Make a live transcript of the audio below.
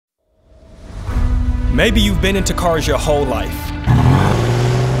Maybe you've been into cars your whole life.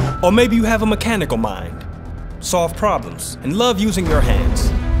 Or maybe you have a mechanical mind, solve problems, and love using your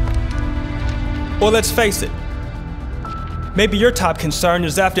hands. Or let's face it, maybe your top concern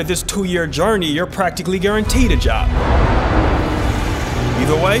is after this 2-year journey, you're practically guaranteed a job.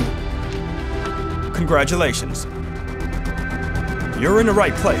 Either way, congratulations. You're in the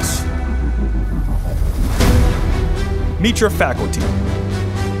right place. Meet your faculty.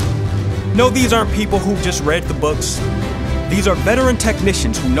 No, these aren't people who just read the books. These are veteran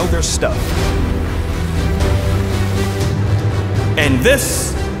technicians who know their stuff. And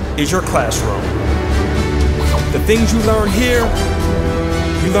this is your classroom. The things you learn here,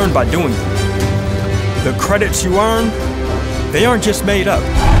 you learn by doing them. The credits you earn, they aren't just made up.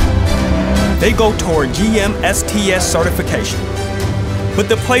 They go toward GM STS certification. But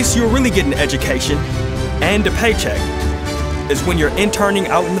the place you're really getting education and a paycheck is when you're interning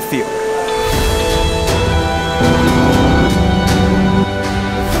out in the field.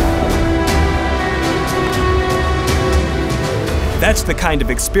 That's the kind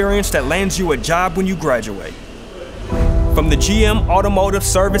of experience that lands you a job when you graduate. From the GM Automotive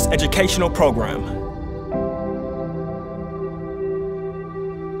Service Educational Program.